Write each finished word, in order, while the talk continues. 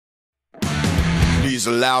Please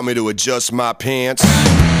allow me to adjust my pants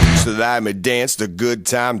so that I may dance the good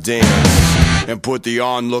time dance and put the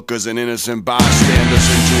onlookers and innocent bystanders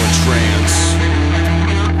into a trance.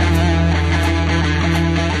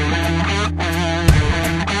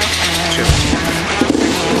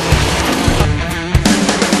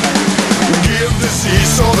 Give the sea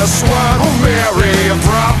so the swine will marry and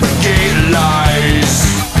propagate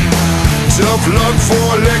lies. Tough luck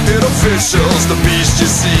for elected officials. The beast you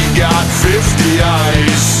see got 50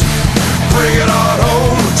 eyes. Bring it on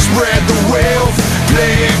home, spread the wealth,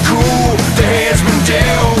 play it cool, the hand's been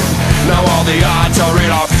dealt. Now all the odds are in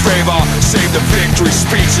our favor. Save the victory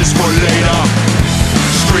speeches for later.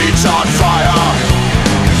 Streets on fire,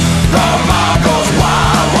 the mob goes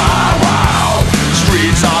wild, wild, wild.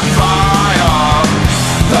 Streets on fire,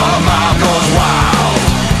 the mob goes wild.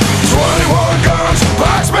 21 guns,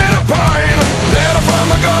 box made of pine, letter from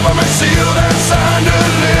the government sealed and signed,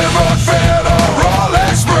 delivered Federal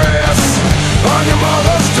Express on your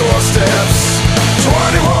mother's doorsteps.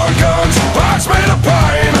 21 guns, box made of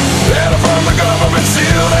pine, letter from the government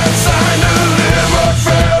sealed and signed, delivered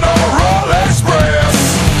Federal Express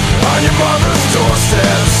on your mother's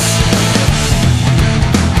doorsteps.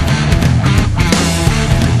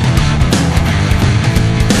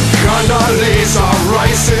 Condoleezza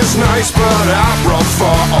Rice is nice, but I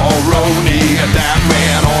prefer Aroni. And that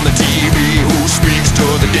man on the TV who speaks to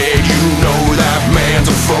the dead, you know that man's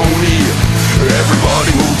a phony.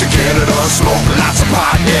 Everybody move to Canada, smoke lots of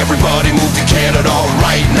pot. Everybody move to Canada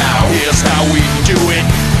right now. Here's how we do it.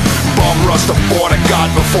 Bum rush the border guard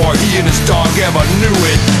before he and his dog ever knew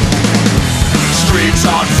it. Streets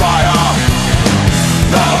on fire.